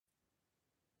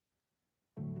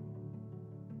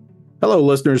Hello,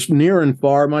 listeners near and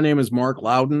far. My name is Mark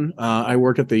Loudin. I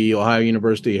work at the Ohio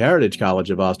University Heritage College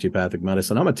of Osteopathic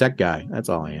Medicine. I'm a tech guy. That's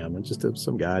all I am. I'm just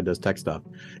some guy who does tech stuff.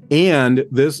 And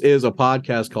this is a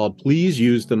podcast called Please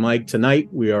Use the Mic. Tonight,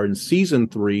 we are in Season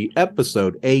 3,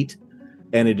 Episode 8,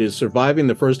 and it is surviving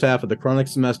the first half of the chronic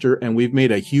semester. And we've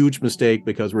made a huge mistake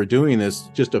because we're doing this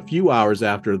just a few hours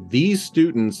after these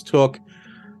students took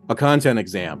a content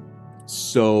exam.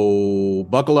 So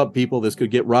buckle up, people. This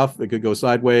could get rough. It could go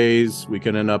sideways. We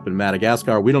could end up in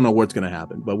Madagascar. We don't know what's going to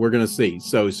happen, but we're going to see.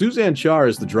 So Suzanne Chaar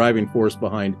is the driving force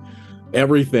behind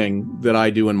everything that I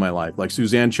do in my life. Like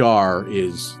Suzanne Chaar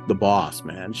is the boss,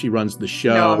 man. She runs the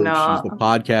show. She's the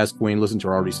podcast queen. Listen to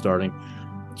her already starting.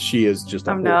 She is just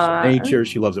a force of nature.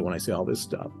 She loves it when I say all this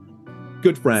stuff.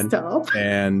 Good friend. Stop.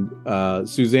 And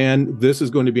Suzanne, this is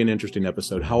going to be an interesting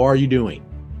episode. How are you doing?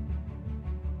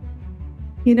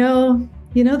 You know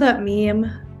that meme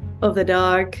of the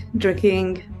dog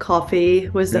drinking coffee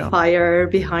with the fire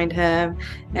behind him,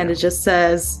 and it just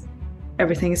says,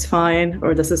 everything's fine,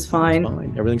 or this is fine. It's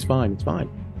fine. Everything's fine. It's fine.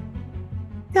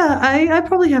 Yeah, I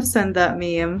probably have sent that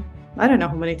meme. I don't know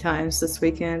how many times this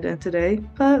weekend and today,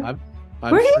 but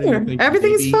we're here.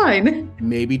 Everything's fine.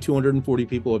 Maybe 240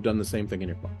 people have done the same thing in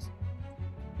your class.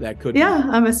 That could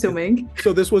I'm assuming.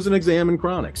 So this was an exam in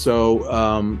chronic.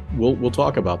 So we'll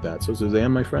talk about that. So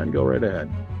Suzanne, my friend, go right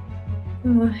ahead.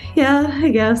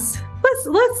 I guess.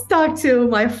 Let's talk to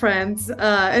my friends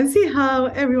and see how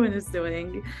everyone is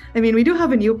doing. I mean, we do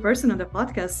have a new person on the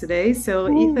podcast today.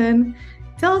 So Ethan,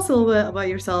 tell us a little bit about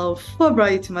yourself. What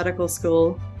brought you to medical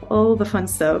school? All the fun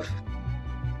stuff.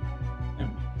 Hey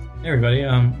everybody.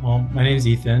 Well, my name is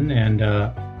Ethan, and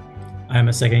I'm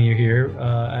a second year here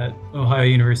at Ohio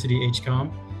University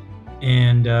HCOM,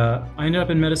 and I ended up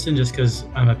in medicine just because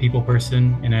I'm a people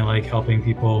person and I like helping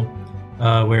people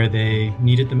where they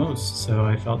need it the most. So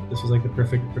I felt this was like the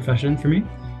perfect profession for me.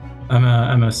 I'm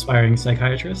an aspiring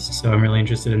psychiatrist, so I'm really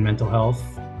interested in mental health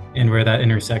and where that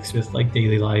intersects with like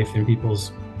daily life and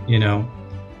people's,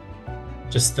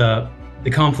 just the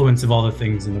confluence of all the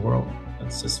things in the world.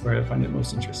 That's just where I find it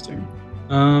most interesting.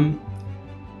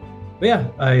 But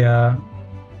yeah,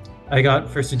 I got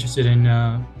first interested in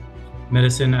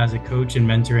medicine as a coach and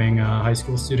mentoring high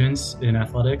school students in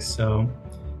athletics. So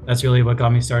that's really what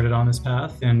got me started on this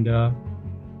path, and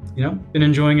been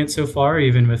enjoying it so far,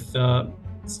 even with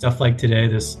stuff like today,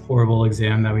 this horrible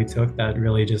exam that we took that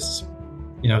really just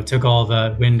took all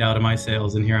the wind out of my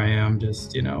sails, and here I am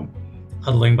just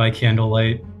huddling by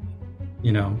candlelight,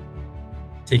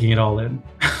 taking it all in.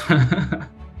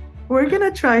 We're going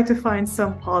to try to find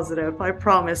some positive. I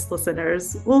promise,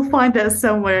 listeners. We'll find that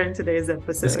somewhere in today's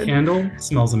episode. This candle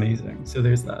smells amazing. So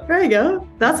there's that. There you go.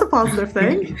 That's a positive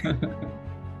thing.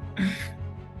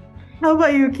 How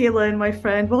about you, Kaitlyn, my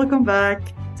friend? Welcome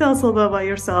back. Tell us a little bit about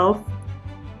yourself.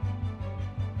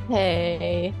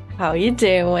 Hey, how you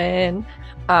doing?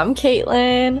 I'm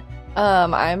Kaitlyn.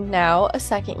 I'm now a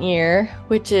second year,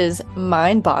 which is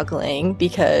mind-boggling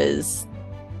because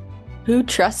who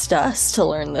trusts us to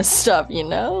learn this stuff,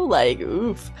 Like,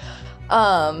 oof.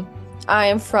 I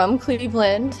am from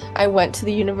Cleveland. I went to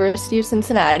the University of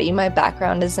Cincinnati. My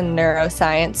background is in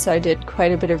neuroscience, so I did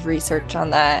quite a bit of research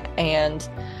on that. And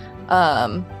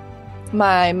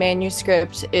my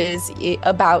manuscript is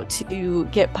about to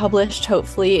get published,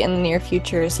 hopefully, in the near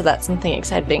future. So that's something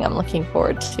exciting I'm looking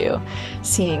forward to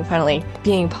seeing finally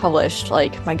being published.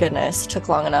 Like, my goodness, took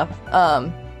long enough.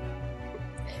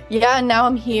 Yeah, and now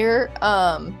I'm here.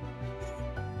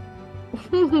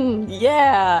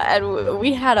 Yeah, and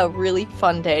we had a really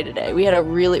fun day today.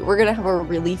 We're gonna have a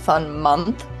really fun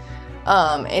month.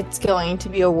 It's going to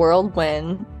be a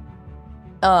whirlwind.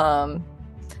 I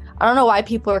don't know why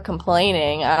people are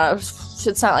complaining.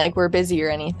 It's not like we're busy or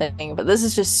anything, but this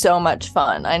is just so much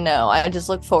fun. I know. I just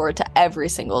look forward to every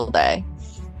single day.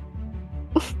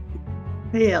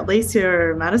 Hey, at least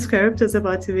your manuscript is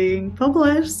about to be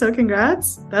published, so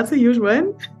congrats. That's a huge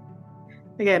win.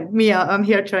 Again, Mia, I'm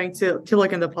here trying to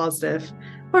look in the positive.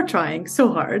 We're trying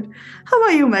so hard. How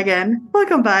about you, Megan?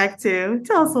 Welcome back to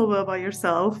tell us a little bit about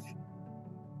yourself.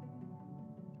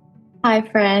 Hi,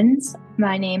 friends.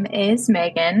 My name is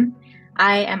Megan.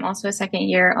 I am also a second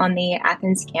year on the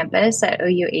Athens campus at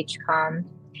OU-HCOM,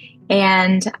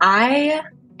 and I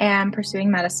am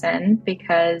pursuing medicine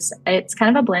because it's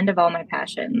kind of a blend of all my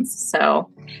passions. So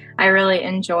I really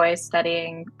enjoy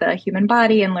studying the human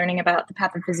body and learning about the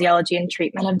pathophysiology and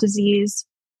treatment of disease.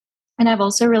 And I've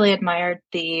also really admired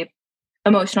the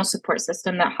emotional support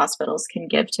system that hospitals can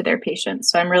give to their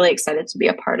patients. So I'm really excited to be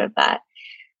a part of that.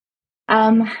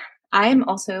 I'm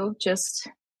also just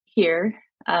here.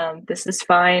 This is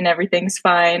fine. Everything's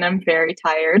fine. I'm very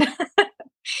tired.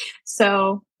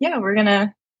 So yeah, we're going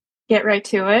to get right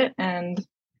to it and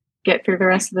get through the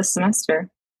rest of the semester.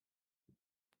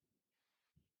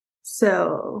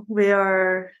 So we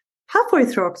are halfway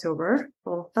through October.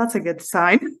 Well, that's a good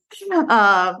sign.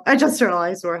 I just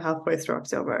realized we're halfway through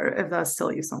October, if that's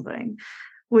still you something.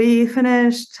 We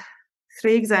finished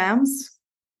 3 exams.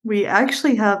 We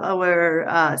actually have our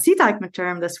CTAC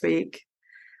midterm this week.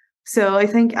 So I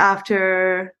think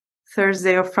after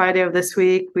Thursday or Friday of this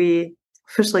week, we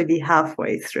officially be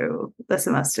halfway through the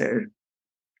semester.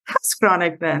 How's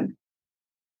chronic been?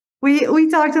 We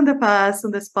talked in the past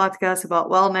on this podcast about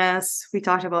wellness. We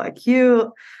talked about acute.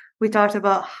 We talked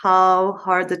about how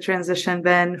hard the transition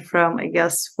been from, I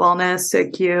guess, wellness to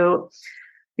acute.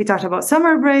 We talked about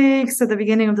summer breaks at the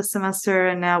beginning of the semester,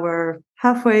 and now we're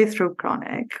halfway through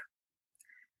chronic.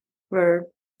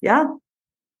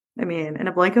 I mean, in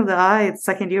a blink of the eye,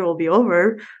 second year will be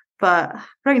over. But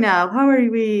right now, how are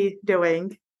we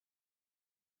doing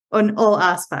on all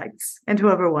aspects? And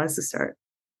whoever wants to start.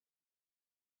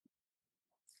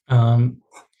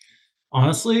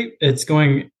 Honestly, it's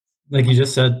going, like you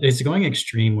just said, it's going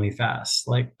extremely fast.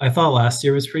 Like I thought last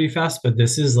year was pretty fast, but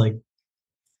this is like,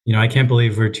 I can't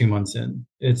believe we're 2 months in.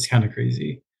 It's kind of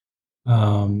crazy.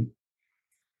 I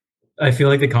feel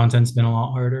like the content's been a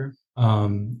lot harder.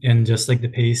 And just like the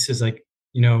pace is like,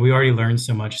 we already learned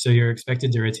so much. So you're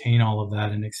expected to retain all of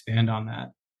that and expand on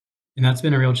that. And that's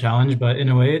been a real challenge. But in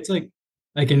a way, it's like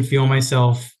I can feel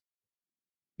myself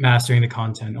mastering the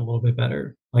content a little bit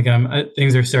better. Like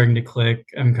things are starting to click.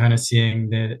 I'm kind of seeing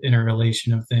the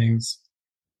interrelation of things.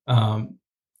 And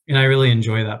I really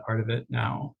enjoy that part of it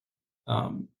now.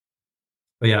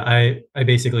 But yeah, I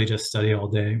basically just study all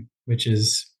day, which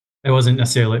is, I wasn't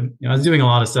necessarily, I was doing a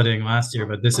lot of studying last year,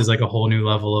 but this is like a whole new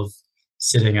level of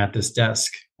sitting at this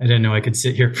desk. I didn't know I could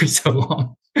sit here for so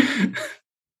long.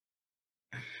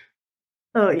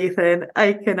 Oh, Ethan,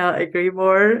 I cannot agree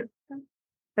more.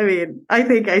 I mean, I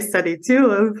think I studied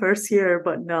too in first year,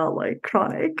 but not like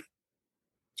chronic.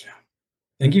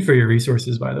 Thank you for your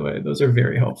resources, by the way. Those are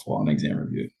very helpful on exam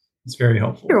review. It's very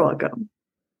helpful. You're welcome.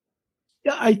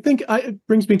 Yeah, I think it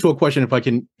brings me to a question, if I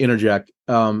can interject,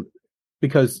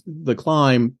 because the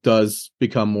climb does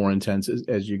become more intense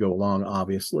as you go along,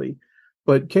 obviously.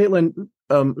 But Kaitlyn,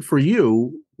 for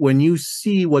you, when you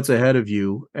see what's ahead of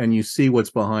you and you see what's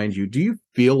behind you, do you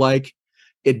feel like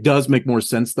it does make more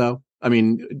sense, though? I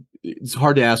mean, it's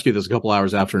hard to ask you this a couple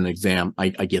hours after an exam. I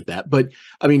get that. But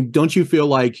I mean, don't you feel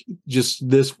like just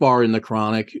this far in the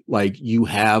chronic, like you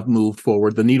have moved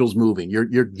forward? The needle's moving. You're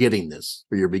getting this,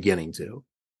 or you're beginning to.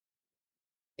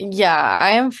 Yeah,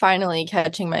 I am finally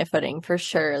catching my footing for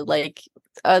sure. Like,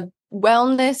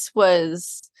 wellness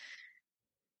was,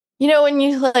 when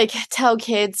you like tell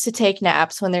kids to take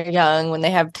naps when they're young, when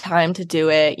they have time to do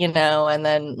it, and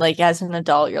then like as an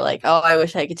adult, you're like, oh, I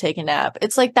wish I could take a nap.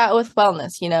 It's like that with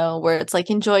wellness, where it's like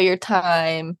enjoy your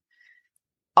time,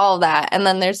 all that. And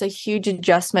then there's a huge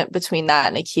adjustment between that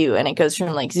and acute, and it goes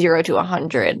from like 0 to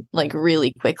 100 like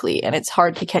really quickly. And it's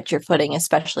hard to catch your footing,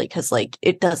 especially because like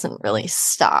it doesn't really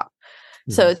stop.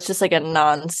 Mm-hmm. So it's just like a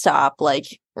nonstop, like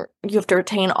you have to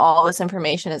retain all this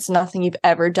information. It's nothing you've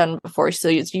ever done before. So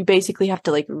you basically have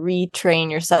to like retrain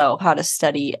yourself how to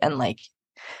study and like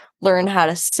learn how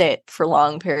to sit for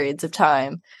long periods of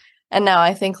time. And now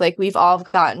I think like we've all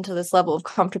gotten to this level of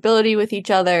comfortability with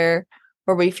each other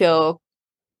where we feel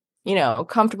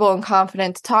comfortable and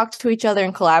confident to talk to each other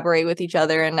and collaborate with each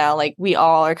other. And now like we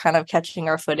all are kind of catching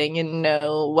our footing and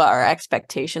know what our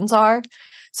expectations are.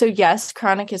 So yes,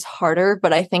 chronic is harder,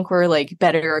 but I think we're like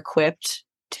better equipped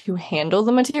to handle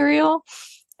the material.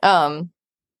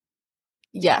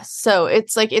 Yes. So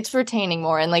it's like, it's retaining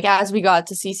more. And like, as we got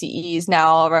to CCEs, now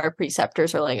all of our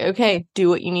preceptors are like, okay, do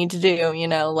what you need to do.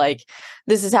 Like,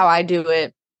 this is how I do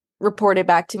it. Report it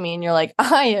back to me. And you're like,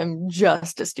 I am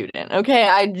just a student. Okay.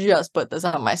 I just put this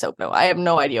on my soap note. I have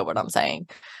no idea what I'm saying.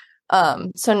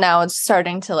 So now it's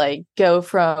starting to like go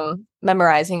from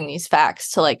memorizing these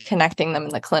facts to like connecting them in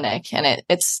the clinic. And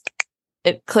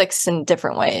it clicks in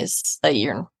different ways that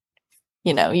you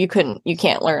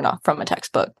can't learn off from a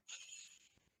textbook.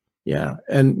 Yeah.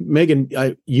 And Megan,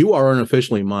 you are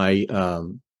unofficially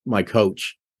my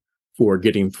coach for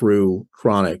getting through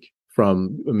chronic.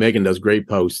 Megan does great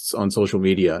posts on social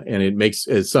media, and it makes,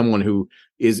 as someone who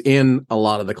is in a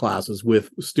lot of the classes with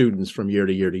students from year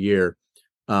to year to year,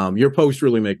 your posts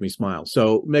really make me smile.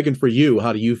 So Megan, for you,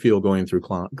 how do you feel going through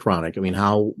chronic? I mean,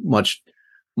 how much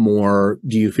more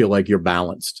do you feel like you're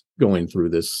balanced going through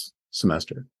this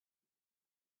semester?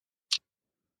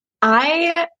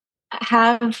 I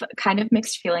have kind of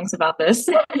mixed feelings about this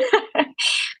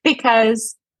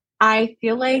because I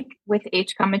feel like with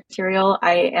HCOM material,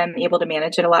 I am able to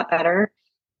manage it a lot better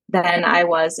than I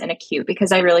was in acute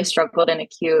because I really struggled in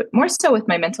acute, more so with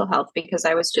my mental health because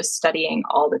I was just studying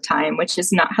all the time, which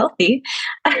is not healthy.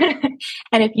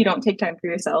 And if you don't take time for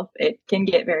yourself, it can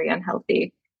get very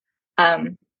unhealthy.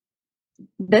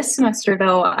 This semester,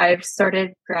 though, I've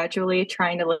started gradually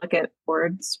trying to look at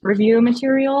boards review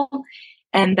material,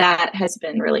 and that has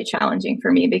been really challenging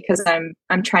for me because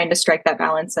I'm trying to strike that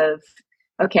balance of,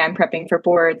 okay, I'm prepping for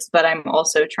boards, but I'm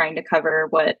also trying to cover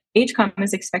what HCOM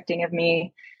is expecting of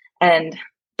me. And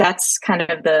that's kind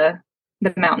of the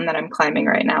mountain that I'm climbing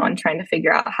right now and trying to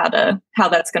figure out how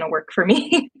that's going to work for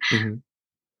me. Mm-hmm.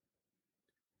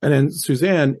 And then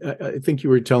Suzanne, I think you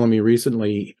were telling me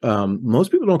recently, most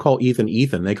people don't call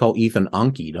Ethan, they call Ethan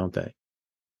Anki, don't they?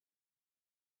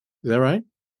 Is that right?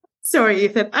 Sorry,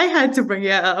 Ethan, I had to bring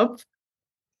it up.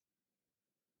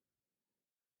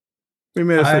 We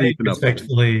may have set I Ethan up.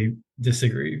 respectfully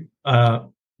disagree.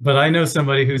 But I know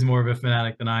somebody who's more of a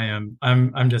fanatic than I am.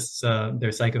 I'm just their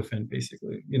psychophant,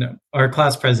 basically. You know, our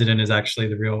class president is actually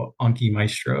the real Anki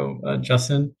maestro,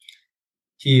 Justin.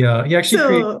 He actually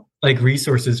creates like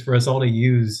resources for us all to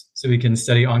use so we can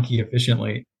study Anki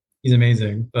efficiently. He's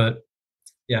amazing. But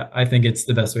yeah, I think it's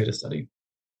the best way to study.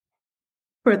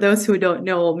 For those who don't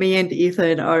know, me and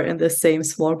Ethan are in the same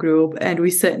small group and we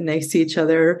sit next to each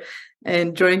other.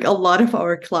 And during a lot of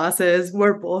our classes,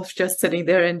 we're both just sitting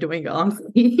there and doing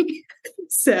Anki.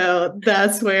 So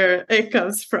that's where it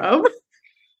comes from.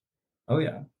 Oh,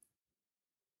 yeah.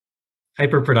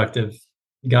 Hyper productive.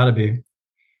 You gotta be.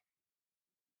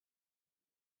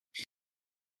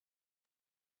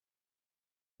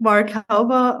 Mark, how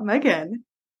about Megan?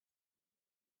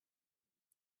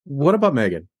 What about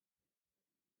Megan?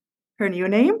 Her new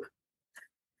name?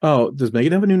 Oh, does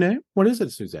Megan have a new name? What is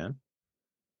it, Suzanne?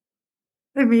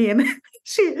 I mean,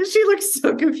 she looks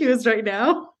so confused right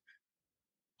now.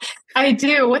 I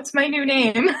do. What's my new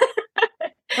name?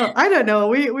 Oh, I don't know.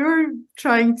 We were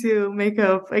trying to make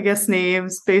up, I guess,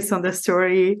 names based on the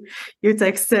story you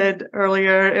texted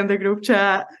earlier in the group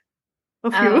chat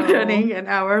of you running an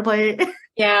hour late.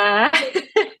 Yeah.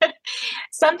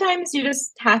 Sometimes you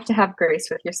just have to have grace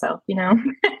with yourself, you know?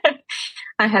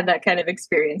 I had that kind of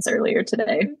experience earlier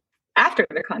today after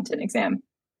the content exam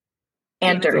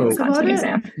and during the content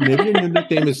exam. Maybe your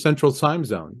nickname is Central Time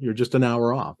Zone. You're just an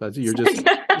hour off. You're just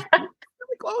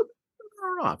really close. An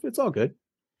hour off. It's all good.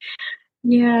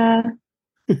 Yeah.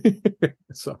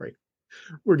 Sorry.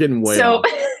 We're getting way off.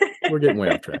 We're getting way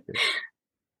off track here.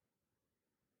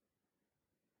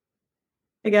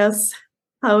 I guess,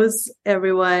 how's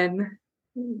everyone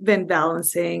been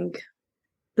balancing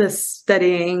the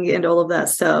studying and all of that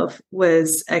stuff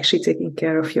with actually taking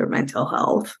care of your mental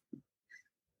health?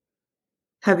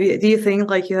 Do you think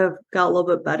like you have got a little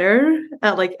bit better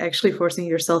at like actually forcing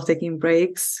yourself taking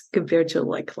breaks compared to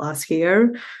like last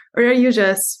year? Or are you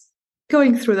just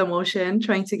going through the motion,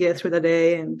 trying to get through the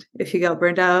day, and if you got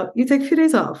burned out, you take a few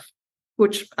days off,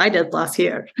 which I did last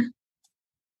year?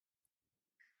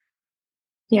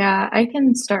 Yeah, I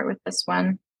can start with this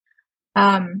one.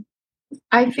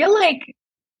 I feel like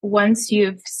once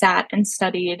you've sat and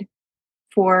studied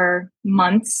for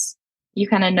months, you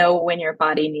kind of know when your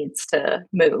body needs to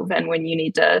move and when you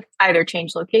need to either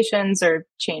change locations or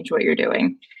change what you're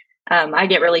doing. I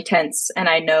get really tense and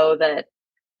I know that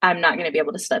I'm not going to be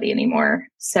able to study anymore.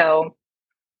 So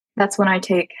that's when I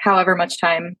take however much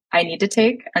time I need to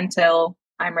take until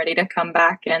I'm ready to come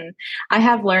back. And I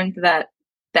have learned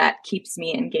that keeps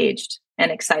me engaged and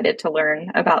excited to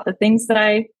learn about the things that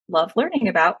I love learning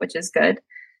about, which is good.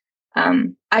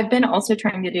 I've been also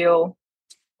trying to do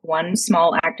one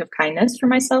small act of kindness for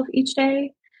myself each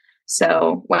day.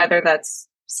 So whether that's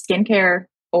skincare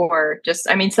or just,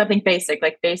 something basic,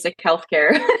 like basic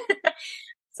healthcare.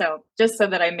 So just so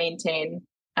that I maintain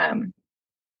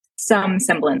some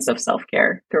semblance of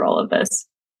self-care through all of this.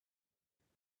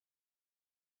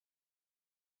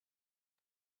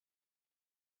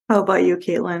 How about you,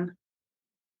 Kaitlyn?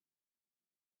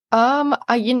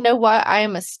 You know what? I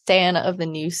am a stan of the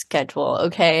new schedule.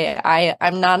 Okay.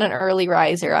 I'm not an early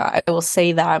riser. I will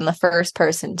say that. I'm the first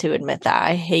person to admit that.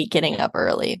 I hate getting up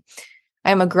early.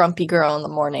 I'm a grumpy girl in the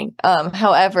morning.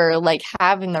 However, like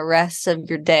having the rest of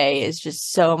your day is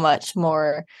just so much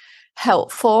more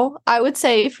helpful, I would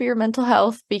say, for your mental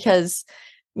health, because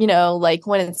like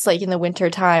when it's like in the winter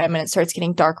time and it starts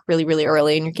getting dark really, really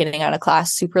early and you're getting out of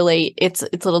class super late, it's a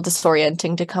little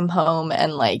disorienting to come home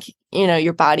and like,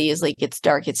 your body is like, it's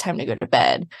dark, it's time to go to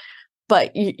bed.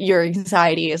 But your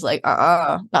anxiety is like,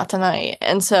 not tonight.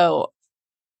 And so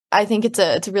I think it's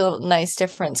a real nice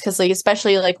difference because like,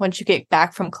 especially like once you get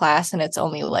back from class and it's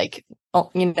only like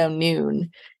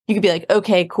noon, you could be like,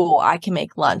 okay, cool, I can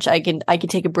make lunch. I can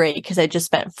take a break because I just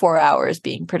spent 4 hours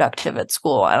being productive at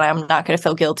school, and I'm not going to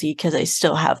feel guilty because I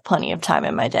still have plenty of time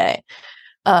in my day.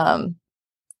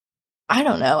 I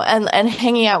don't know. And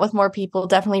hanging out with more people,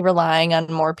 definitely relying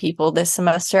on more people this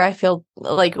semester. I feel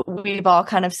like we've all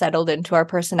kind of settled into our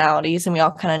personalities, and we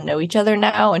all kind of know each other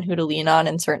now and who to lean on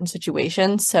in certain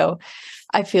situations. So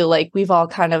I feel like we've all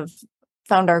kind of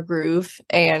found our groove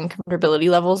and comfortability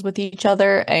levels with each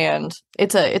other. And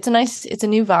it's a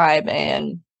new vibe.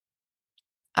 And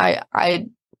I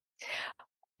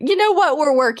you know what?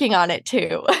 We're working on it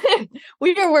too.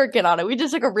 We are working on it. We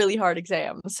just took a really hard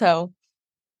exam. So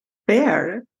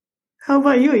Fair. How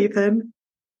about you, Ethan?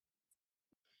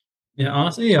 Yeah,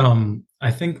 honestly,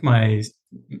 I think my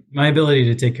ability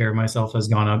to take care of myself has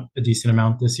gone up a decent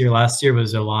amount this year. Last year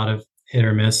was a lot of hit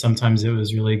or miss. Sometimes it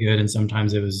was really good, and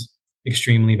sometimes it was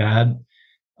extremely bad.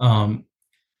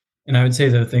 And I would say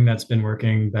the thing that's been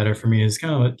working better for me is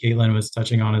kind of what Kaitlyn was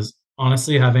touching on, is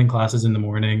honestly having classes in the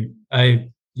morning. I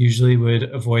usually would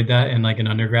avoid that in like an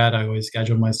undergrad. I always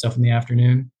scheduled my stuff in the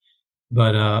afternoon,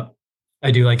 but I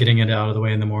do like getting it out of the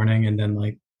way in the morning, and then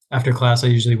like after class, I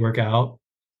usually work out,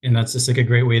 and that's just like a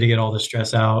great way to get all the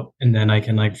stress out, and then I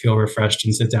can like feel refreshed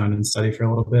and sit down and study for a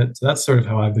little bit. So that's sort of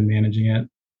how I've been managing it.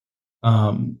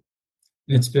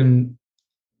 It's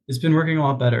been working a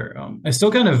lot better. I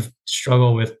still kind of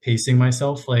struggle with pacing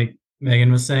myself, like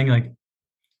Megan was saying. Like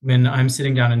when I'm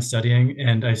sitting down and studying,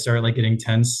 and I start like getting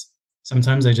tense,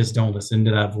 sometimes I just don't listen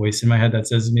to that voice in my head that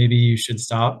says maybe you should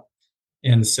stop.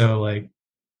 And so like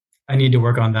I need to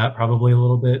work on that probably a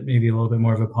little bit, maybe a little bit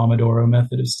more of a Pomodoro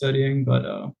method of studying. But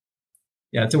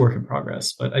yeah, it's a work in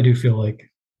progress. But I do feel like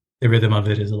the rhythm of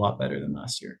it is a lot better than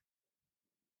last year.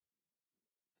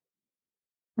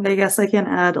 I guess I can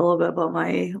add a little bit about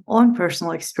my own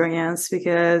personal experience,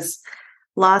 because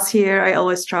last year I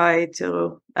always tried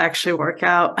to actually work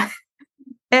out.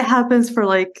 It happens for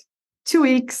like 2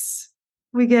 weeks.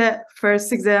 We get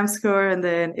first exam score and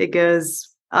then it goes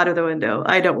out of the window.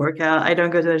 I don't work out. I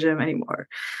don't go to the gym anymore.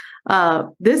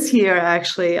 This year,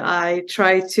 actually, I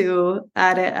try to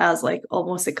add it as like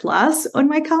almost a class on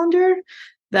my calendar,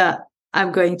 that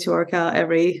I'm going to work out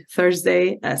every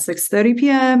Thursday at 6:30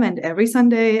 p.m. and every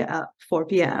Sunday at 4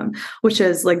 p.m., which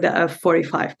is like the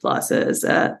F45 classes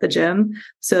at the gym.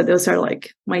 So those are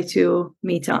like my 2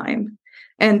 me time.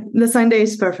 And the Sunday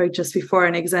is perfect just before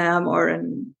an exam or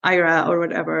an IRA or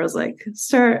whatever. I was like,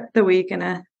 start the week in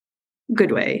a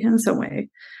good way, in some way.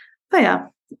 But yeah,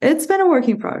 it's been a work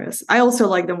in progress. I also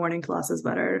like the morning classes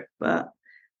better, but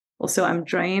also I'm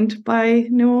drained by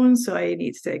noon, so I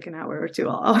need to take an hour or two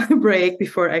off break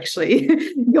before actually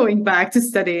going back to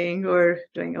studying or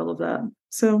doing all of that.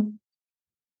 So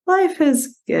life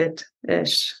is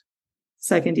good-ish.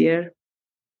 Second year.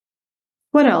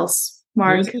 What else,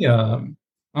 Mark?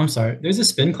 I'm sorry. There's a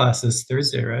spin class this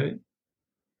Thursday, right?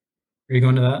 Are you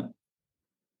going to that?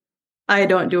 I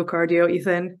don't do cardio,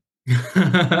 Ethan.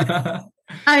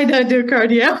 I don't do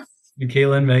cardio.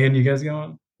 Kaitlyn, Megan, you guys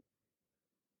going?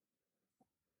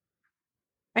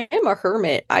 I am a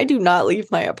hermit. I do not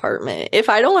leave my apartment. If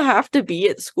I don't have to be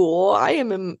at school, I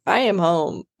am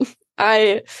home.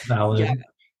 Valid. Yeah.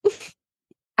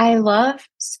 I love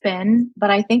spin, but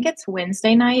I think it's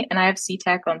Wednesday night and I have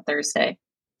CTAC on Thursday.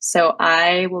 So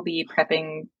I will be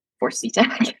prepping for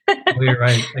CTAC. Oh, you're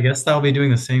right. I guess I'll be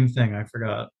doing the same thing. I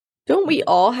forgot. Don't we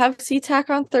all have CTAC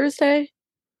on Thursday?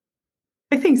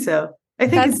 I think so. I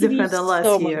think it's different than last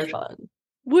so year. Much fun.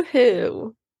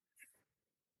 Woohoo.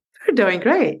 We're doing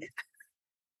great.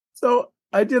 So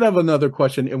I did have another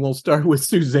question, and we'll start with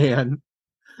Suzanne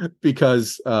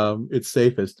because it's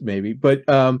safest, maybe. But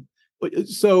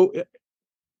so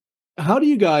how do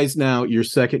you guys now, your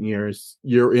second years,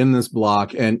 you're in this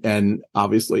block, and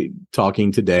obviously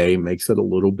talking today makes it a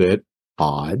little bit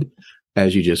odd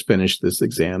as you just finished this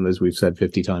exam, as we've said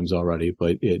 50 times already,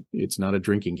 but it's not a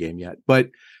drinking game yet. But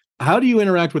how do you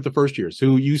interact with the first years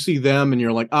who you see them and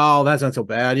you're like, oh, that's not so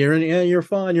bad. You're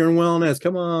fine. You're in wellness.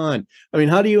 Come on. I mean,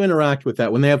 how do you interact with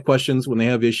that when they have questions, when they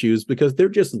have issues, because they're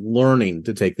just learning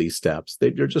to take these steps.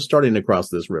 They're just starting to cross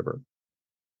this river.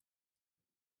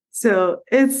 So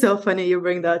it's so funny you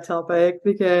bring that topic,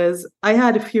 because I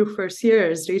had a few first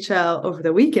years reach out over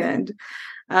the weekend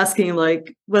asking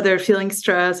like whether they're feeling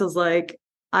stressed. I was like,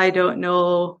 I don't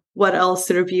know what else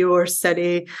to review or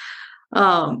study.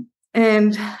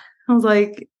 And I was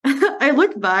like, I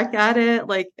look back at it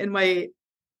like in my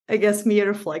I guess me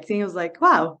reflecting, I was like,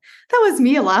 wow, that was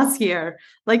me last year.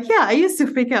 Like, yeah, I used to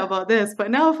freak out about this,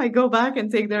 but now if I go back and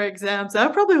take their exams, I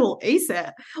probably will ace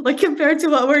it. Like compared to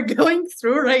what we're going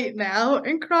through right now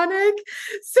in chronic.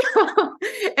 So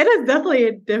it is definitely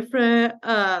a different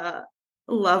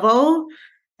level.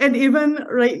 And even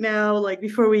right now, like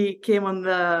before we came on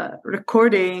the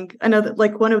recording, another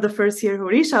like one of the first year who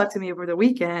reached out to me over the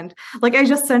weekend, like I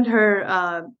just sent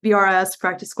her BRS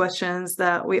practice questions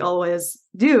that we always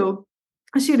do.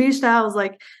 And she reached out, I was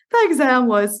like, the exam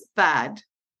was bad.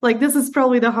 Like, this is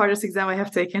probably the hardest exam I have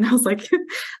taken. I was like,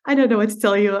 I don't know what to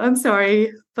tell you. I'm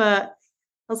sorry. But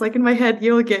I was like, in my head,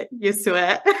 you'll get used to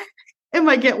it. It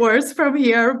might get worse from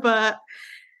here, but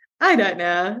I don't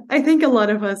know. I think a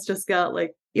lot of us just got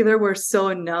like, either we're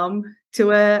so numb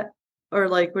to it or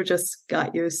like we're just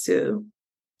got used to.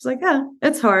 It's like, yeah,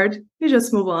 it's hard. You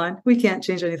just move on. We can't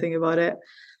change anything about it.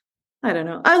 I don't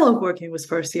know. I love working with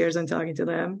first years and talking to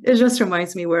them. It just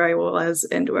reminds me where I was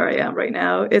and where I am right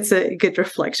now. It's a good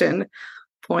reflection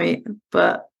point,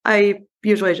 but I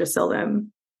usually just tell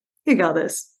them, you got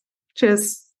this.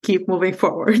 Just keep moving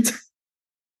forward.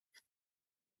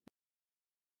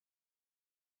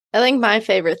 I think my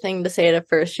favorite thing to say to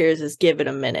first years is give it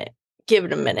a minute. Give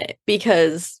it a minute,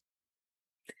 because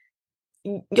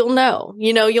you'll know,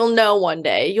 you'll know one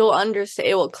day. You'll understand.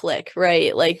 It will click,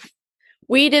 right? Like,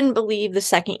 we didn't believe the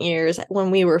second years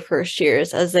when we were first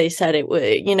years, as they said it would,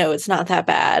 it's not that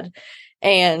bad.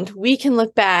 And we can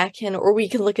look back or we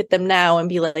can look at them now and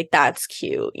be like, that's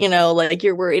cute. Like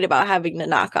you're worried about having to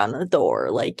knock on the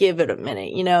door, like give it a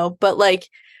minute, but like,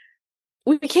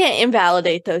 we can't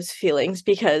invalidate those feelings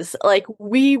because like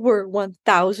we were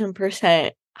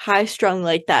 1000% high strung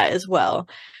like that as well.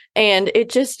 And you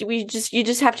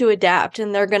just have to adapt,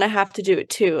 and they're going to have to do it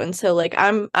too. And so like,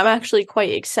 I'm actually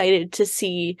quite excited to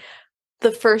see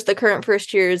the current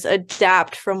first years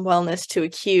adapt from wellness to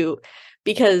acute,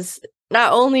 because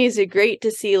not only is it great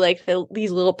to see like these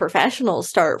little professionals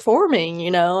start forming,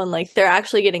 and like they're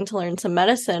actually getting to learn some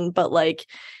medicine, but like,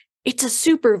 it's a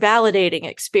super validating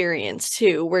experience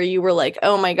too, where you were like,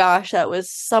 oh my gosh, that was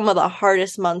some of the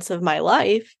hardest months of my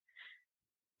life.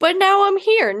 But now I'm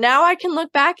here. Now I can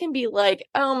look back and be like,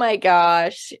 oh my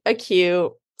gosh,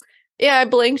 acute. Yeah, I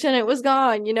blinked and it was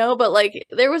gone, but like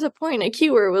there was a point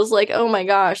acute where it was like, oh my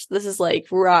gosh, this is like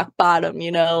rock bottom,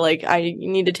 like you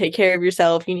need to take care of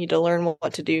yourself. You need to learn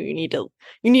what to do. You need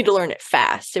to learn it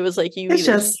fast. It was like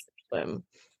swim.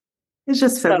 It's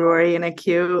just February and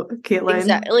acute, Kaitlyn.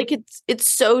 Exactly. Like it's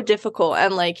so difficult,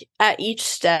 and like at each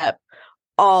step,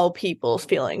 all people's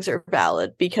feelings are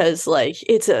valid, because like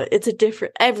it's a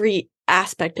different, every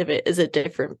aspect of it is a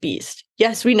different beast.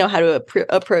 Yes, we know how to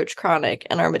approach chronic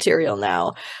and our material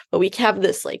now, but we have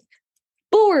this like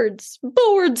boards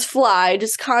fly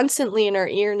just constantly in our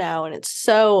ear now, and it's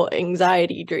so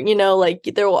anxiety driven. Like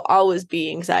there will always be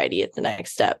anxiety at the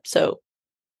next step. So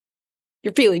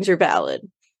your feelings are valid.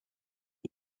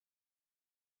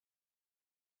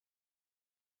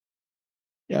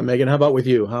 Yeah, Megan, how about with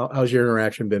you? How's your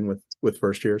interaction been with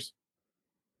first years?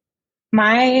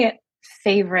 My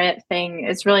favorite thing,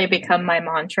 it's really become my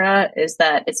mantra, is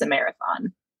that it's a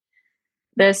marathon.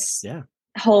 This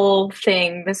whole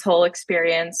thing, this whole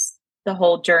experience, the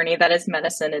whole journey that is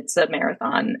medicine, it's a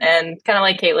marathon. And kind of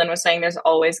like Kaitlyn was saying, there's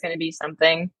always going to be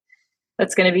something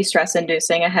that's going to be stress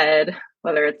inducing ahead,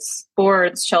 whether it's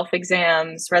boards, shelf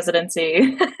exams,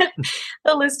 residency,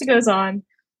 the list goes on.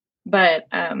 But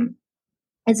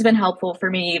it's been helpful for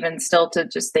me even still to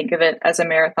just think of it as a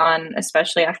marathon,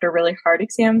 especially after really hard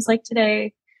exams like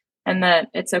today, and that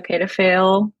it's okay to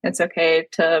fail. It's okay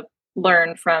to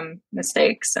learn from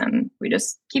mistakes, and we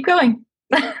just keep going.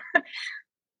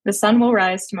 The sun will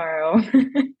rise tomorrow.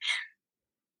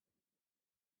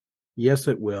 Yes,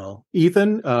 it will.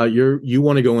 Ethan, you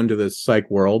want to go into this psych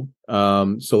world.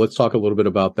 So let's talk a little bit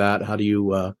about that. How do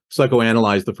you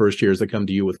psychoanalyze the first years that come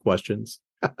to you with questions?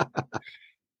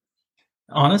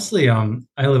 Honestly, I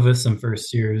live with some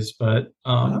first years, but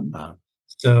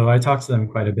so I talk to them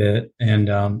quite a bit.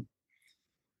 And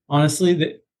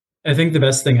honestly, I think the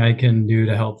best thing I can do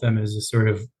to help them is just sort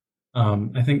of,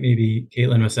 I think maybe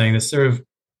Kaitlyn was saying this, sort of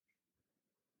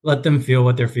let them feel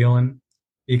what they're feeling,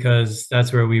 because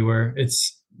that's where we were.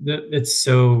 It's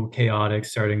so chaotic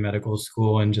starting medical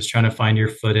school and just trying to find your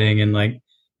footing, and like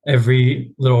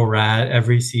every little rat,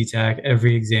 every CTAC,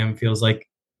 every exam feels like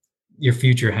your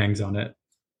future hangs on it.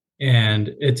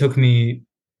 And it took me,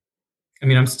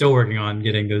 I'm still working on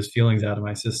getting those feelings out of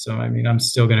my system. I'm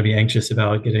still going to be anxious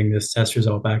about getting this test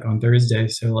result back on Thursday.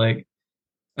 So like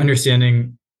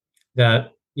understanding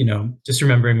that, just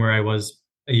remembering where I was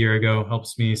a year ago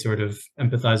helps me sort of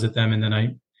empathize with them. And then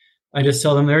I I just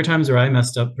tell them there are times where I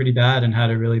messed up pretty bad and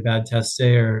had a really bad test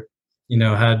day, or,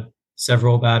 had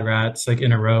several bad rats like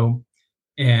in a row.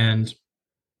 And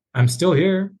I'm still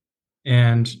here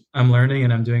and I'm learning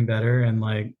and I'm doing better. And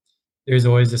like, there's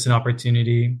always just an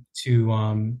opportunity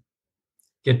to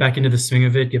get back into the swing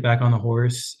of it, get back on the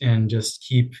horse, and just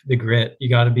keep the grit. You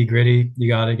got to be gritty. You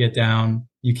got to get down.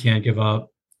 You can't give up.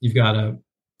 You've got to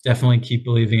definitely keep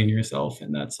believing in yourself.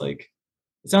 And that's like,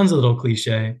 it sounds a little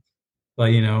cliche,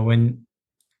 but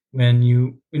when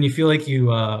you feel like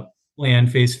you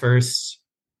land face first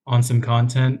on some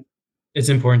content, it's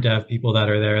important to have people that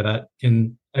are there that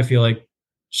can, I feel like,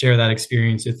 share that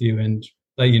experience with you and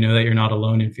let you know that you're not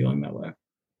alone in feeling that way.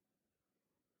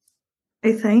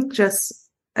 I think just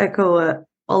echo what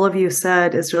all of you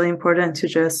said. It's really important to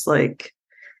just like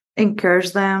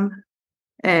encourage them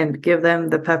and give them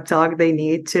the pep talk they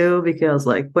need to, because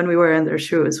like when we were in their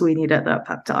shoes, we needed that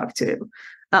pep talk too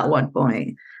at one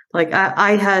point. Like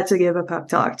I had to give a pep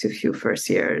talk to a few first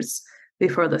years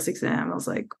before this exam. I was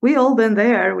like, we all been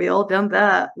there. We all done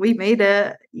that. We made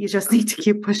it. You just need to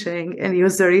keep pushing and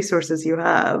use the resources you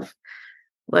have.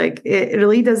 Like it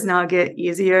really does not get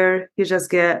easier. You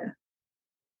just get,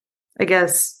 I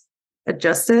guess,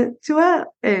 adjusted to it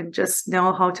and just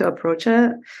know how to approach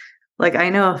it. Like I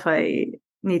know if I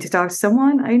need to talk to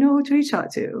someone, I know who to reach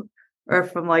out to. Or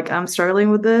if I'm like, I'm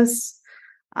struggling with this,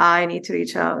 I need to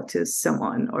reach out to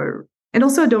someone. And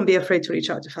also don't be afraid to reach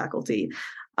out to faculty.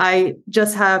 I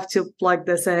just have to plug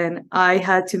this in. I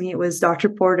had to meet with Dr.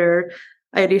 Porter.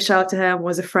 I reached out to him,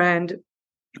 was a friend,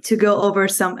 to go over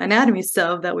some anatomy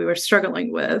stuff that we were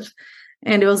struggling with.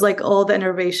 And it was like all the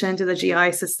innovation to the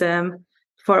GI system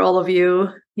for all of you,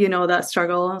 that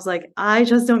struggle. I was like, I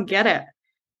just don't get it.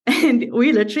 And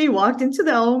we literally walked into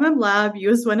the LMM lab,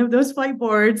 used one of those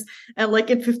whiteboards, and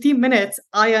like in 15 minutes,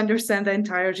 I understand the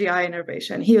entire GI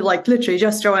innervation. He like literally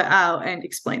just threw it out and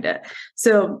explained it.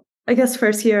 So I guess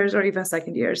first years or even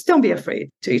second years, don't be afraid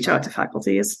to reach out to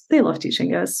faculties. They love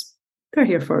teaching us. They're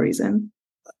here for a reason.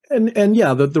 And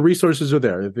yeah, the resources are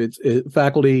there. If it's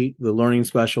faculty, the learning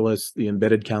specialists, the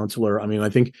embedded counselor. I mean, I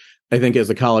think as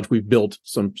a college, we've built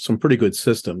some pretty good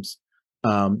systems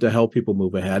to help people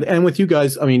move ahead. And with you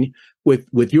guys, I mean,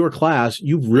 with your class,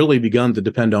 you've really begun to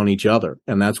depend on each other.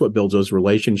 And that's what builds those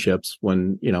relationships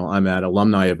when, I'm at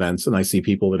alumni events and I see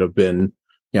people that have been,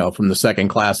 from the second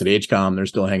class at HCOM, they're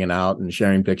still hanging out and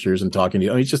sharing pictures and talking to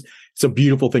you. I mean, it's a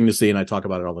beautiful thing to see. And I talk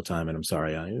about it all the time and I'm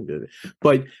sorry.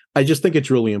 But I just think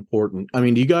it's really important. I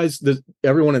mean, do you guys,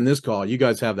 everyone in this call, you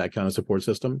guys have that kind of support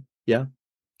system? Yeah.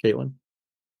 Kaitlyn?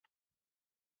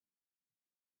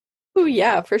 Oh,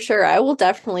 yeah, for sure. I will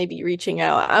definitely be reaching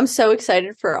out. I'm so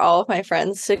excited for all of my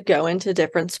friends to go into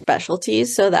different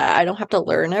specialties so that I don't have to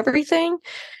learn everything.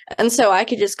 And so I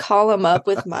could just call them up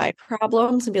with my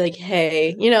problems and be like,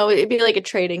 hey, it'd be like a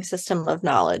trading system of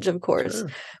knowledge, of course. Sure.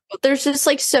 But there's just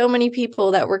like so many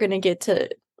people that we're going to get to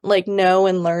like know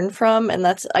and learn from. And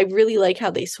I really like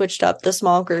how they switched up the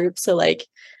small groups. So like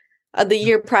the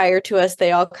year prior to us,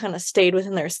 they all kind of stayed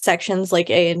within their sections like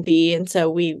A and B. And so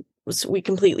we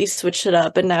completely switched it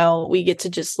up, and now we get to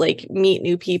just like meet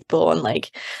new people. And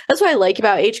like that's what I like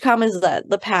about HCOM is that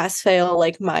the pass fail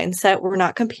like mindset. We're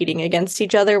not competing against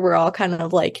each other. We're all kind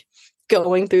of like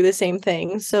going through the same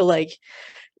thing. So like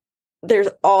there's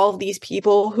all of these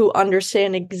people who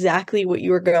understand exactly what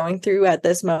you are going through at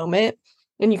this moment,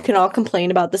 and you can all complain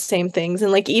about the same things.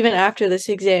 And like even after this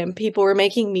exam, people were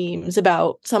making memes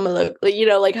about some of the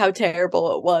like how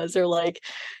terrible it was, or like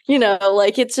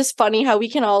like it's just funny how we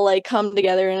can all like come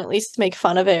together and at least make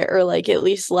fun of it, or like at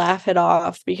least laugh it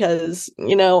off, because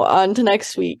on to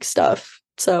next week stuff.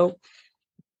 So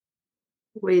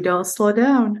we don't slow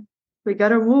down. We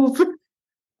gotta move.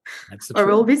 Or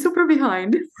we'll be super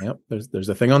behind. Yep. There's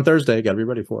a thing on Thursday. Gotta be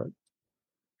ready for it.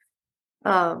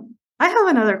 I have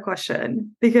another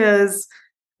question, because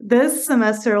this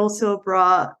semester also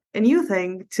brought a new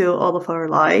thing to all of our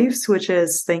lives, which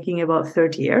is thinking about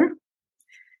third year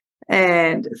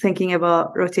and thinking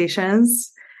about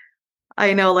rotations.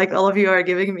 I know like all of you are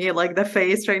giving me like the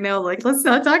face right now, like, let's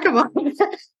not talk about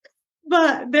it.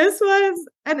 But this was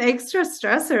an extra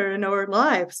stressor in our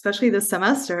life, especially this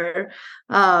semester.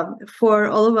 For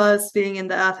all of us being in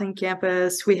the Athens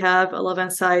campus, we have 11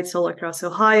 sites all across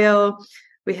Ohio.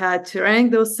 We had to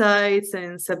rank those sites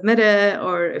and submit it,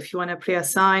 or if you want to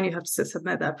pre-assign, you have to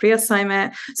submit that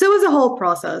pre-assignment. So it was a whole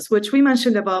process, which we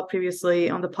mentioned about previously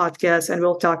on the podcast, and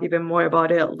we'll talk even more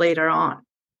about it later on.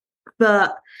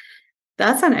 But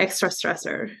that's an extra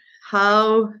stressor.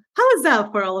 how is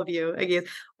that for all of you? I guess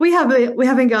we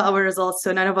haven't got our results,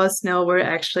 so none of us know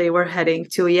where we're heading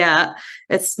to yet.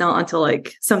 It's not until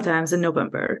like sometimes in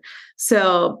November.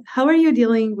 So how are you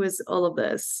dealing with all of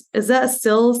this? Is that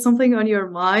still something on your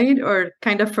mind, or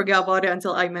kind of forgot about it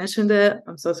until I mentioned it?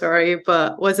 I'm so sorry,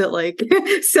 but was it like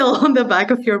still on the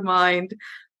back of your mind,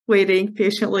 waiting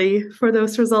patiently for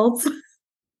those results?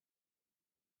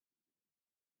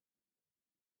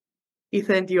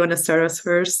 Ethan, do you want to start us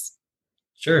first?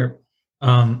 Sure.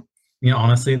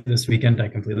 Honestly, this weekend I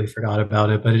completely forgot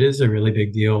about it, but it is a really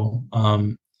big deal.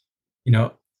 You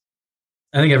know,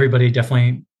 I think everybody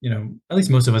definitely, at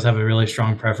least most of us have a really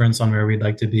strong preference on where we'd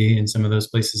like to be, and some of those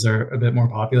places are a bit more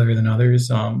popular than others.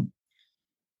 I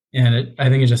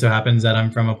think it just so happens that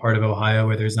I'm from a part of Ohio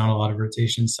where there's not a lot of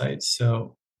rotation sites.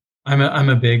 So I'm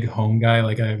a big home guy.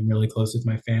 Like, I'm really close with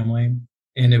my family,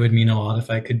 and it would mean a lot if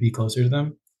I could be closer to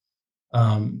them.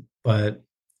 But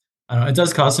I don't know, it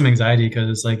does cause some anxiety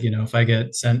because, like, if I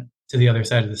get sent to the other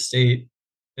side of the state,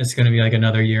 it's going to be like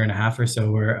another year and a half or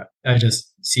so where I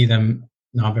just see them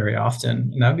not very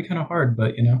often. And that would be kind of hard,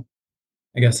 but,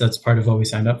 I guess that's part of what we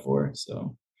signed up for.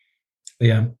 So, but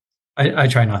yeah, I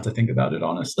try not to think about it,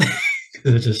 honestly,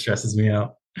 because it just stresses me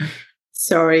out.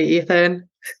 Sorry, Ethan.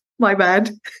 My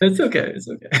bad. It's okay. It's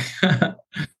okay.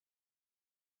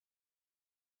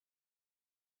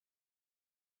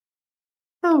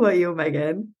 How about you,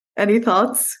 Megan? Any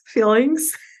thoughts,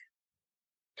 feelings?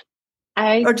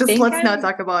 Or just let's not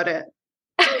talk about it.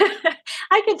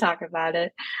 I can talk about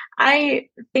it. I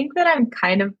think that I'm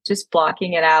kind of just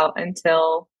blocking it out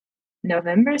until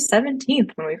November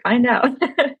 17th when we find out.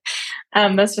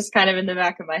 That's just kind of in the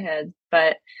back of my head.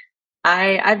 But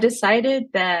I've decided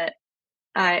that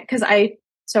I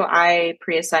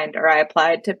pre-assigned, or I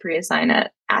applied to pre-assign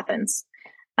at Athens,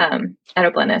 at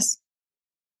Oblenis,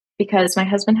 because my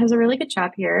husband has a really good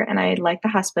job here and I like the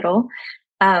hospital.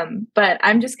 But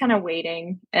I'm just kind of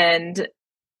waiting, and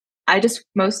I just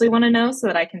mostly want to know so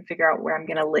that I can figure out where I'm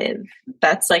going to live.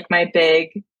 That's like my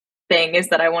big thing, is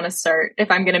that I want to start,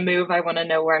 if I'm going to move, I want to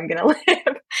know where I'm going to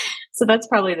live. So that's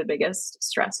probably the biggest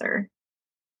stressor.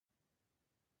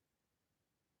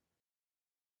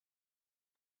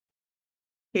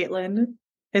 Kaitlyn,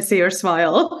 I see your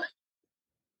smile.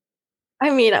 I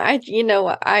mean, I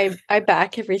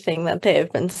back everything that they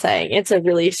have been saying. It's a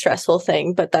really stressful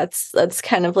thing, but that's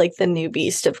kind of like the new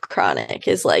beast of chronic,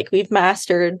 is like we've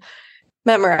mastered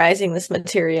memorizing this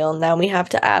material. Now we have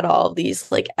to add all of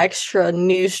these like extra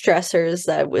new stressors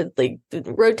that with like the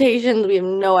rotations, we have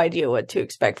no idea what to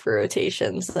expect for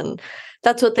rotations. And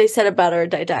that's what they said about our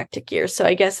didactic year. So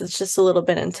I guess it's just a little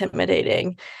bit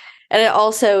intimidating. And it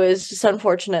also is just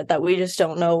unfortunate that we just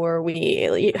don't know where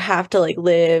we have to like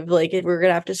live. Like, we're going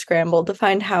to have to scramble to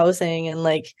find housing. And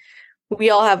like, we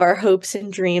all have our hopes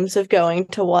and dreams of going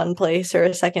to one place or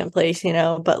a second place,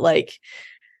 but like,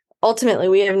 ultimately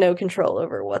we have no control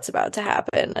over what's about to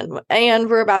happen. And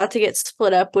we're about to get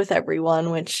split up with everyone,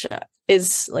 which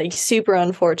is like super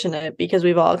unfortunate because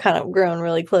we've all kind of grown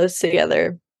really close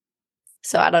together.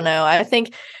 So I don't know. I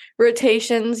think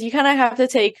rotations, you kind of have to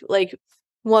take like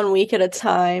 1 week at a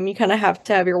time. You kind of have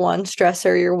to have your one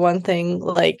stressor, your one thing,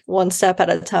 like one step at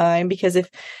a time. Because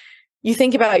if you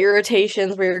think about your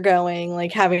rotations where you're going,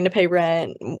 like having to pay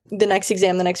rent, the next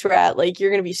exam, the next rat, like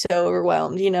you're going to be so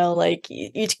overwhelmed, like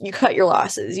you cut your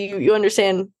losses. You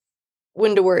understand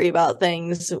when to worry about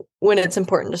things, when it's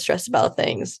important to stress about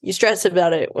things. You stress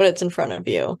about it when it's in front of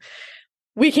you.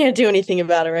 We can't do anything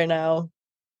about it right now.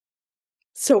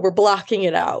 So we're blocking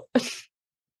it out.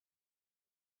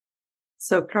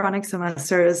 So chronic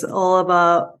semester is all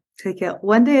about take it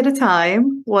one day at a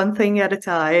time, one thing at a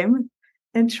time,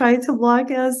 and try to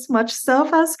block as much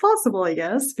stuff as possible, I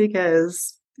guess,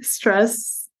 because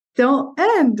stress don't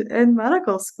end in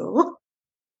medical school.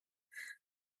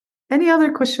 Any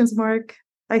other questions, Mark?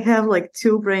 I have like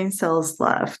 2 brain cells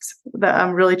left that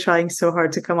I'm really trying so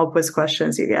hard to come up with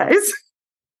questions, you guys.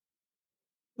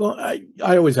 Well,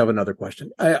 I always have another question.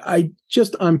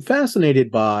 I'm fascinated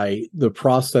by the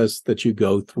process that you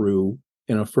go through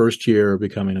in a first year,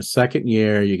 becoming a second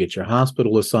year, you get your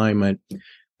hospital assignment.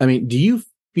 I mean, do you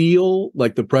feel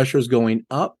like the pressure is going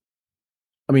up?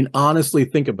 I mean, honestly,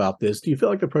 think about this. Do you feel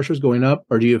like the pressure is going up,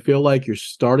 or do you feel like you're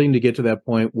starting to get to that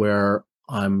point where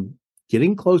I'm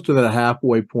getting close to the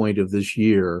halfway point of this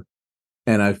year,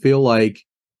 and I feel like,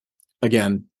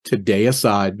 again, today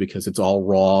aside, because it's all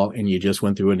raw and you just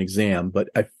went through an exam, but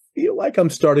I feel like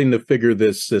I'm starting to figure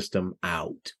this system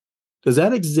out. Does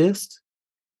that exist,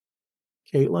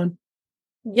 Kaitlyn?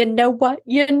 You know what?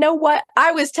 You know what?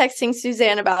 I was texting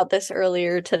Suzanne about this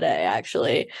earlier today,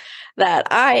 actually, that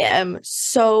I am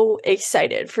so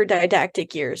excited for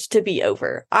didactic years to be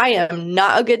over. I am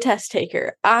not a good test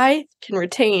taker. I can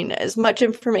retain as much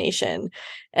information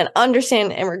and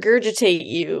understand and regurgitate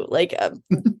you like a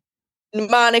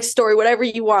mnemonic story, whatever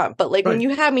you want. But like when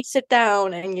you have me sit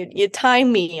down and you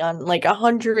time me on like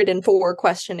 104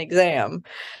 question exam,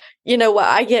 you know what?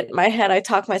 I get in my head. I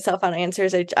talk myself on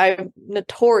answers. I'm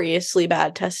notoriously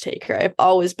bad test taker. I've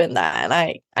always been that, and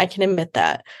I can admit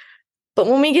that. But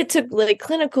when we get to like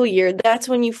clinical year, that's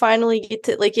when you finally get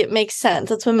to like it makes sense.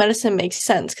 That's when medicine makes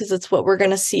sense because it's what we're going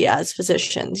to see as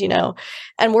physicians, you know.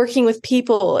 And working with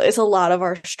people is a lot of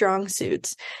our strong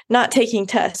suits. Not taking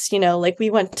tests, you know. Like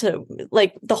we went to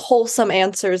like the wholesome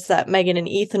answers that Megan and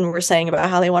Ethan were saying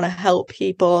about how they want to help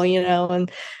people, you know,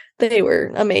 and they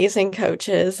were amazing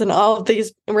coaches and all of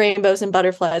these rainbows and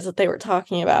butterflies that they were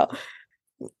talking about.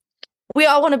 We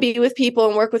all want to be with people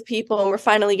and work with people, and we're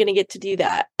finally going to get to do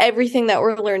that. Everything that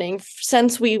we're learning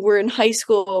since we were in high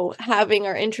school, having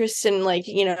our interest in like,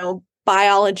 you know,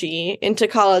 biology into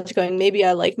college, going, maybe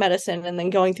I like medicine, and then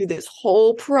going through this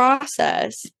whole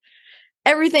process,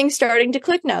 everything's starting to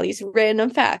click now, these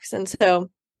random facts. And so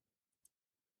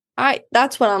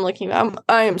that's what I'm looking at.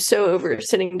 I am so over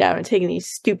sitting down and taking these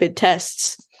stupid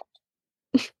tests.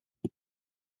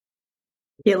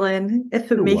 Kaitlyn,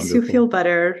 if it makes you feel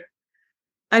better,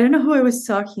 I don't know who I was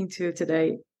talking to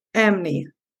today. Amni.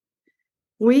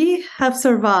 We have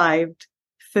survived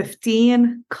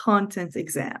 15 content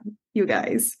exam, you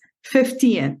guys.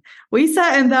 15. We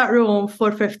sat in that room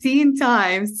for 15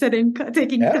 times taking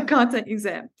the content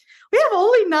exam. We have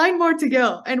only 9 more to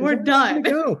go, and we're done.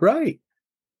 Go, right.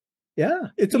 Yeah,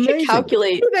 it's amazing.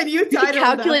 Calculate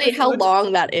how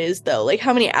long that is, though. Like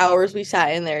how many hours we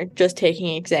sat in there just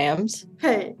taking exams.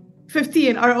 Hey,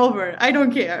 15 are over. I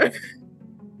don't care.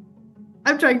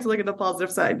 I'm trying to look at the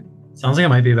positive side. Sounds like it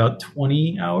might be about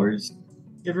 20 hours,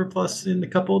 give or plus in a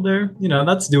couple there. You know,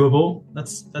 that's doable.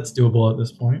 That's doable at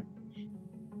this point.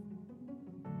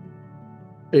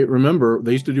 Hey, remember,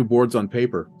 they used to do boards on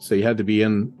paper, so you had to be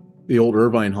in the old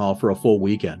Irvine Hall for a full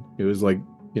weekend. It was like,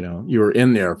 you know, you were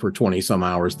in there for 20 some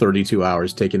hours, 32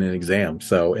 hours taking an exam.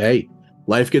 So, hey,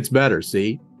 life gets better.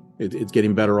 See, it's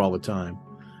getting better all the time.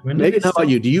 Megan, how about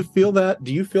you? Do you feel that?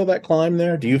 Do you feel that climb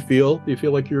there? Do you feel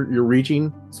like you're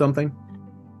reaching something?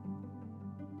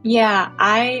 Yeah,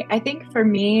 I think for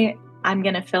me, I'm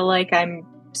going to feel like I'm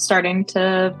starting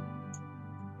to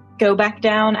go back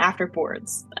down after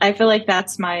boards. I feel like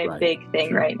that's my big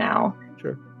thing right now.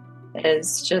 Sure.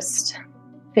 Is just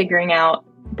figuring out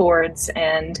boards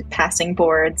and passing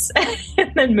boards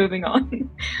and then moving on.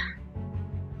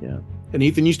 Yeah. And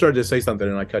Ethan, you started to say something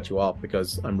and I cut you off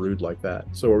because I'm rude like that.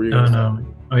 So what were you No.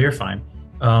 Oh, you're fine.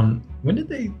 When did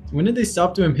they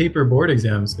stop doing paper board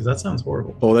exams? Because that sounds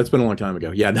horrible. Oh, that's been a long time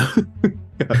ago. Yeah, no.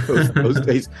 those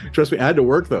days, trust me, I had to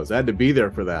work those. I had to be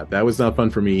there for that. That was not fun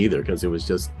for me either because it was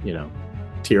just, you know,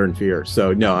 tear and fear.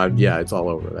 So no, it's all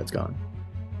over. That's gone.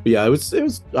 But yeah, it was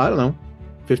I don't know,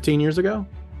 15 years ago.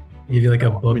 Give you like a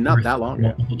book. I mean, not that long ago.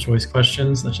 Multiple choice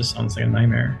questions. That just sounds like a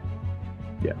nightmare.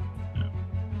 Yeah.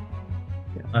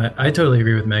 I totally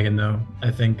agree with Megan, though. I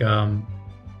think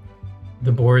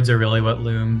the boards are really what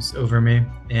looms over me.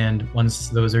 And once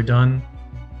those are done,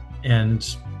 and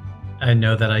I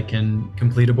know that I can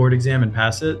complete a board exam and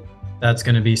pass it, that's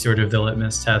going to be sort of the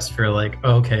litmus test for like,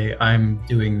 oh, okay, I'm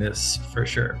doing this for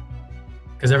sure.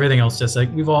 Because everything else, just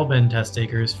like we've all been test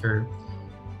takers for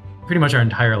pretty much our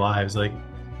entire lives. Like,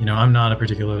 you know, I'm not a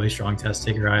particularly strong test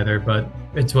taker either, but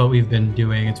it's what we've been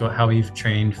doing. It's how we've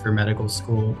trained for medical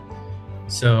school.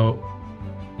 So,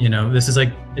 you know, this is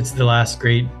like, it's the last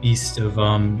great beast of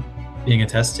being a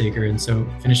test taker. And so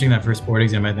finishing that first board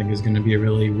exam, I think, is going to be a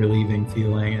really relieving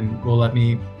feeling and will let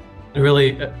me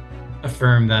really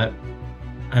affirm that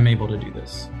I'm able to do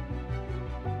this.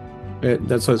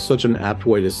 That's such an apt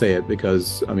way to say it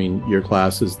because, I mean, your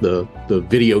class is the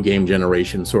video game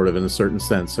generation, sort of in a certain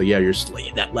sense. So, yeah, you're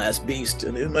slaying that last beast.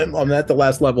 And I'm at the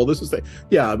last level. This is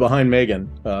behind Megan.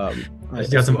 I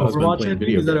got some Overwatch.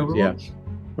 Is that Overwatch? Yeah.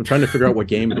 I'm trying to figure out what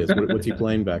game it is. What's he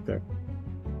playing back there?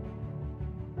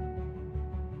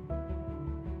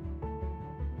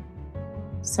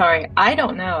 Sorry, I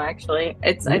don't know, actually.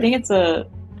 I think it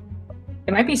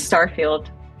might be Starfield.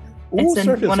 It's in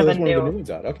Starfield, one so of the new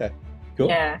ones out. Okay, cool.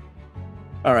 Yeah.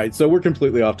 All right, so we're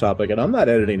completely off topic, and I'm not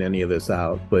editing any of this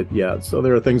out, but yeah, so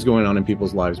there are things going on in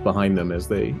people's lives behind them as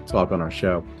they talk on our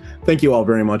show. Thank you all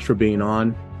very much for being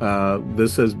on.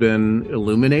 This has been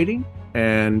illuminating,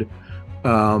 and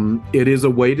It is a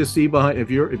way to see behind, if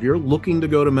you're looking to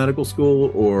go to medical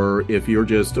school, or if you're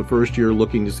just a first year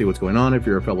looking to see what's going on, if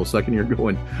you're a fellow second year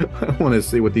going, I want to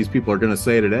see what these people are going to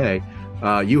say today.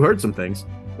 You heard some things,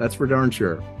 that's for darn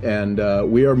sure. And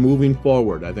we are moving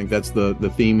forward. I think that's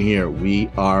the theme here. We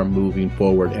are moving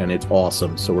forward, and it's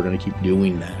awesome. So we're going to keep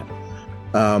doing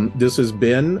that. This has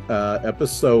been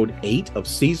episode 8 of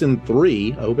season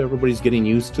 3. I hope everybody's getting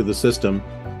used to the system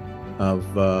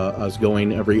of us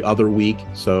going every other week,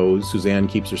 so Suzanne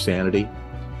keeps her sanity.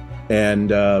 And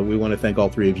we want to thank all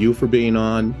 3 of you for being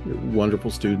on. You're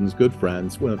wonderful students, good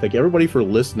friends. We want to thank everybody for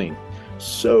listening.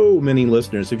 So many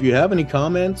listeners. If you have any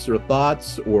comments or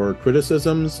thoughts or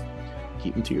criticisms,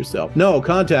 keep them to yourself. No,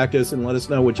 contact us and let us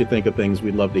know what you think of things.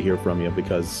 We'd love to hear from you,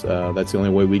 because that's the only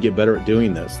way we get better at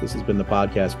doing this. This has been the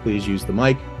podcast. Please use the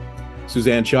mic.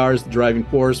 Suzanne Chaar is the driving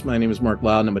force. My name is Mark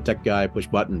Loudin. I'm a tech guy. I push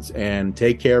buttons. And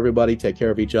take care, everybody. Take care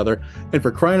of each other. And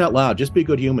for crying out loud, just be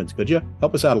good humans, could you?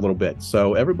 Help us out a little bit.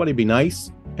 So everybody be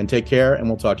nice and take care, and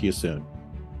we'll talk to you soon.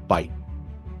 Bye.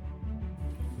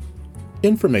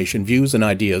 Information, views, and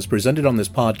ideas presented on this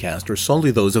podcast are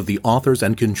solely those of the authors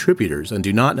and contributors and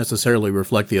do not necessarily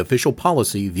reflect the official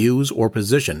policy, views, or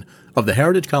position of the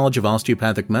Heritage College of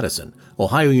Osteopathic Medicine,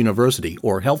 Ohio University,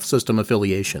 or health system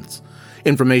affiliations.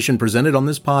 Information presented on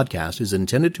this podcast is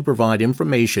intended to provide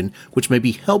information which may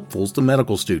be helpful to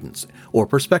medical students or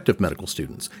prospective medical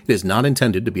students. It is not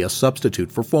intended to be a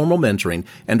substitute for formal mentoring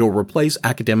and or replace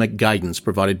academic guidance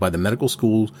provided by the medical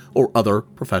schools or other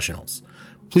professionals.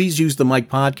 Please use the mic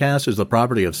podcast as the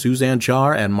property of Suzanne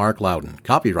Chaar and Mark Loudin.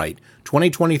 Copyright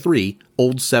 2023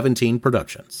 Old 17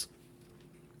 Productions.